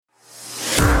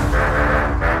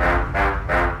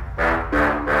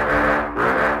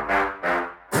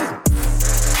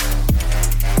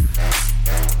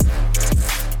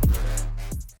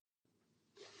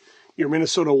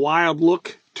Minnesota Wild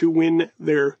look to win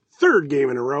their third game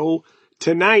in a row.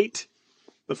 Tonight,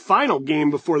 the final game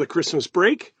before the Christmas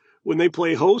break, when they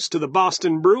play host to the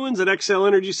Boston Bruins at XL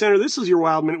Energy Center. This is your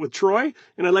Wild Minute with Troy,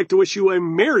 and I'd like to wish you a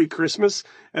Merry Christmas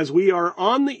as we are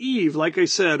on the eve, like I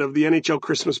said, of the NHL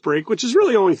Christmas break, which is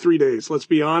really only 3 days, let's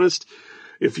be honest.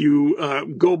 If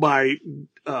you go by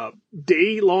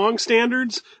day-long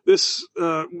standards, this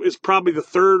is probably the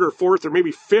third or fourth or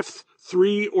maybe fifth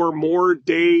 3 or more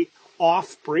day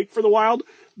off break for the Wild.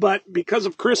 But because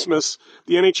of Christmas,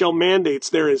 the NHL mandates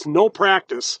there is no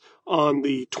practice on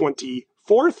the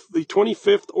 24th, the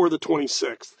 25th, or the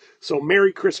 26th. So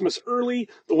Merry Christmas early.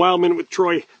 The Wild Minute with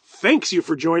Troy thanks you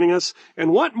for joining us.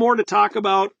 And what more to talk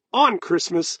about on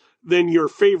Christmas than your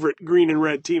favorite green and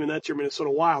red team, and that's your Minnesota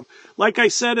Wild. Like I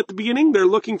said at the beginning, they're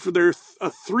looking for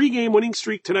a 3-game winning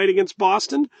streak tonight against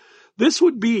Boston. This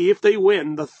would be, if they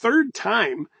win, the third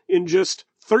time in just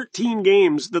 13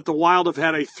 games that the Wild have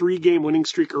had a 3-game winning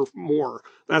streak or more.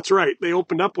 That's right. They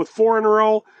opened up with 4 in a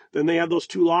row. Then they had those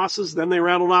 2 losses. Then they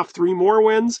rattled off 3 more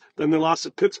wins. Then they lost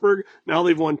at Pittsburgh. Now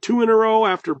they've won 2 in a row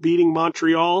after beating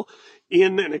Montreal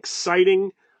in an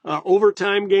exciting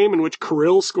overtime game in which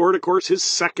Kirill scored, of course, his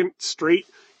second straight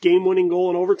game-winning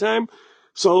goal in overtime.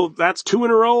 So that's 2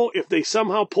 in a row. If they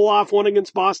somehow pull off one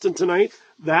against Boston tonight,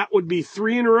 that would be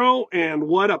 3 in a row. And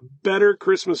what a better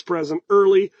Christmas present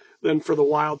early than for the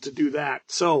Wild to do that.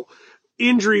 So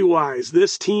injury-wise,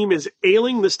 this team is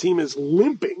ailing. This team is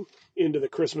limping into the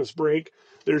Christmas break.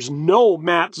 There's no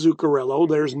Matt Zuccarello.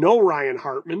 There's no Ryan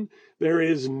Hartman. There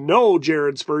is no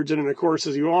Jared Spurgeon. And, of course,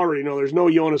 as you already know, there's no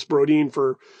Jonas Brodin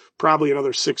for probably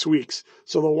another 6 weeks.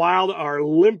 So the Wild are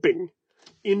limping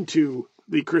into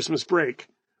the Christmas break.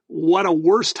 What a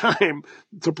worse time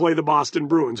to play the Boston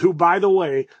Bruins, who, by the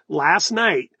way, last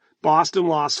night, Boston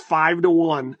lost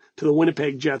 5-1 to the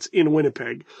Winnipeg Jets in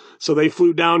Winnipeg. So they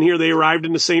flew down here. They arrived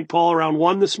into St. Paul around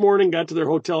 1 this morning, got to their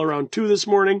hotel around 2 this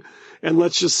morning. And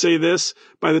let's just say this,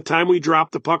 by the time we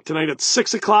drop the puck tonight at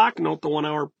 6 o'clock, note the 1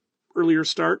 hour earlier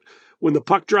start, when the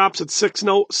puck drops at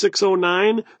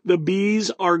 6:09, the Bees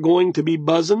are going to be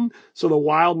buzzing. So the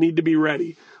Wild need to be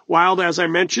ready. Wild, as I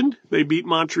mentioned, they beat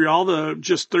Montreal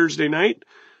just Thursday night.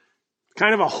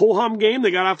 Kind of a ho-hum game.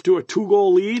 They got off to a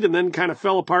 2-goal lead and then kind of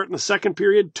fell apart in the second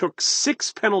period, took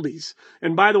 6 penalties.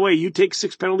 And by the way, you take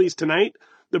 6 penalties tonight,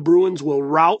 the Bruins will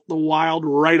rout the Wild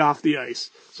right off the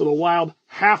ice. So the Wild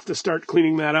have to start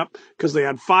cleaning that up because they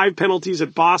had 5 penalties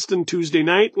at Boston Tuesday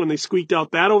night when they squeaked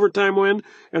out that overtime win.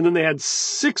 And then they had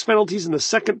 6 penalties in the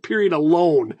second period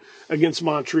alone against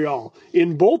Montreal.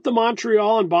 In both the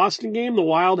Montreal and Boston game, the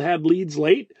Wild had leads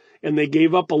late, and they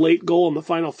gave up a late goal in the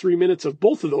final 3 minutes of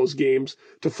both of those games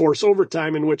to force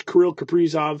overtime, in which Kirill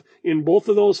Kaprizov, in both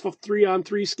of those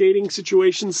 3-on-3 skating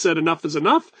situations, said enough is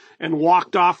enough and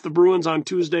walked off the Bruins on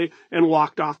Tuesday and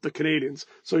walked off the Canadiens.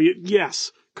 So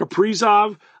yes,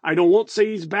 Kaprizov, won't say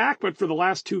he's back, but for the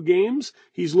last 2 games,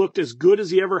 he's looked as good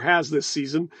as he ever has this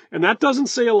season. And that doesn't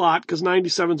say a lot because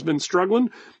 97's been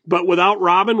struggling. But without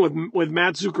Robin, with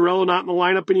Matt Zuccarello not in the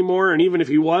lineup anymore, and even if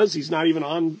he was, he's not even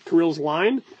on Kirill's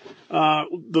line.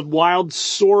 The Wild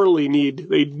sorely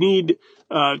need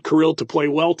Kirill to play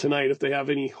well tonight if they have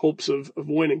any hopes of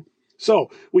winning.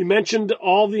 So we mentioned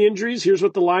all the injuries. Here's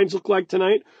what the lines look like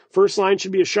tonight. First line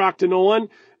should be a shock to no one.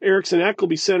 Eriksson Ek will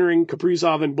be centering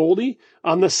Kaprizov and Boldy.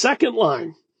 On the second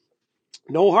line,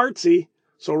 no Hartsey.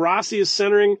 So Rossi is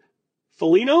centering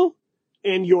Foligno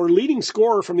and your leading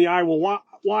scorer from the Iowa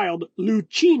Wild,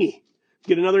 Lucchini.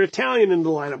 Get another Italian into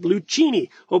the lineup, Lucchini.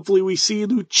 Hopefully we see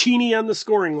Lucchini on the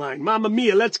scoring line. Mamma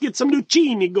mia, let's get some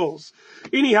Lucchini goals.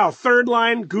 Anyhow, third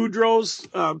line, Goudreau's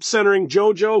centering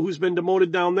JoJo, who's been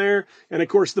demoted down there. And, of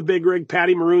course, the big rig,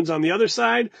 Patty Maroon's on the other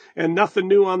side. And nothing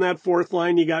new on that fourth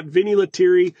line. You got Vinny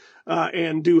Lettieri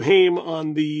and Duhaime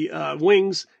on the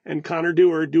wings, and Connor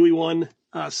Dewar, Dewey one,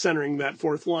 centering that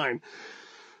fourth line.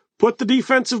 Put the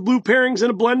defensive blue pairings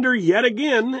in a blender yet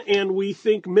again, and we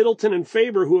think Middleton and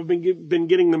Faber, who have been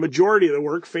getting the majority of the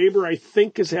work. Faber, I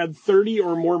think, has had 30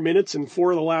 or more minutes in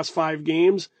 4 of the last 5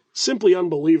 games. Simply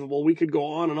unbelievable. We could go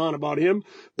on and on about him.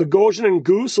 Bogosian and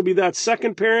Goose will be that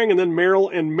second pairing, and then Merrill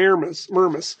and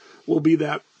Mermis will be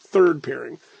that third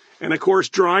pairing. And, of course,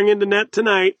 drawing into net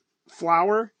tonight,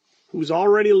 Flower, who's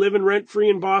already living rent-free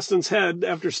in Boston's head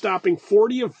after stopping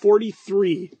 40 of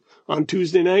 43 on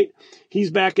Tuesday night.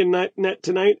 He's back in net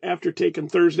tonight after taking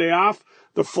Thursday off.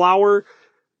 The Flower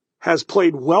has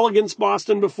played well against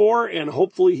Boston before, and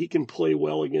hopefully he can play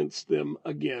well against them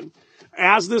again.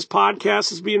 As this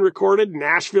podcast is being recorded,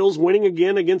 Nashville's winning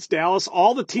again against Dallas.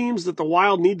 All the teams that the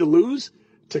Wild need to lose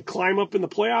to climb up in the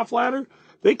playoff ladder,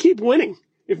 they keep winning.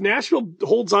 if Nashville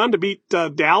holds on to beat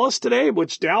Dallas today,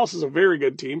 which Dallas is a very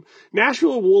good team,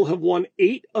 Nashville will have won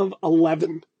 8 of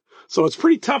 11. So it's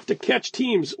pretty tough to catch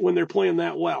teams when they're playing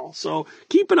that well. So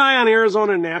keep an eye on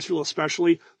Arizona and Nashville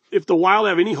especially. If the Wild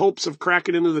have any hopes of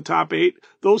cracking into the top 8,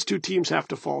 those two teams have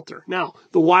to falter. Now,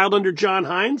 the Wild under John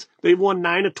Hines, they've won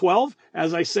 9 of 12.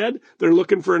 As I said, they're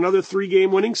looking for another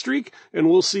 3-game winning streak, and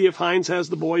we'll see if Hines has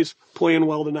the boys playing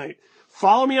well tonight.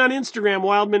 Follow me on Instagram,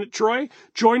 Wild Minute Troy.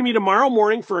 Join me tomorrow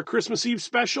morning for a Christmas Eve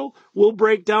special. We'll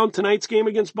break down tonight's game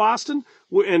against Boston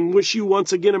and wish you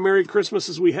once again a Merry Christmas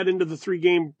as we head into the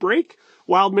 3-game break.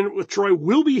 Wild Minute with Troy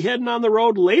will be heading on the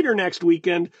road later next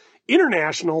weekend,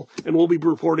 international, and we'll be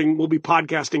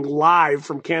podcasting live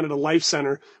from Canada Life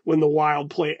Center when the Wild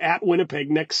play at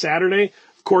Winnipeg next Saturday.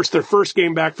 Of course, their first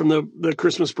game back from the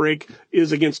Christmas break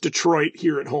is against Detroit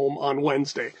here at home on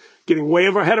Wednesday. Getting way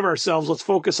ahead of ourselves, let's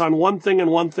focus on one thing and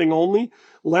one thing only.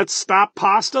 Let's stop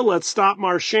Pasta. Let's stop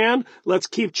Marchand. Let's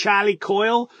keep Charlie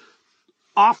Coyle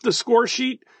off the score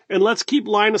sheet. And let's keep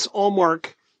Linus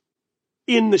Ullmark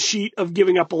in the sheet of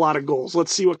giving up a lot of goals.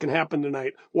 Let's see what can happen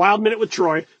tonight. Wild Minute with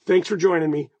Troy. Thanks for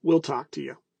joining me. We'll talk to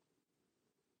you.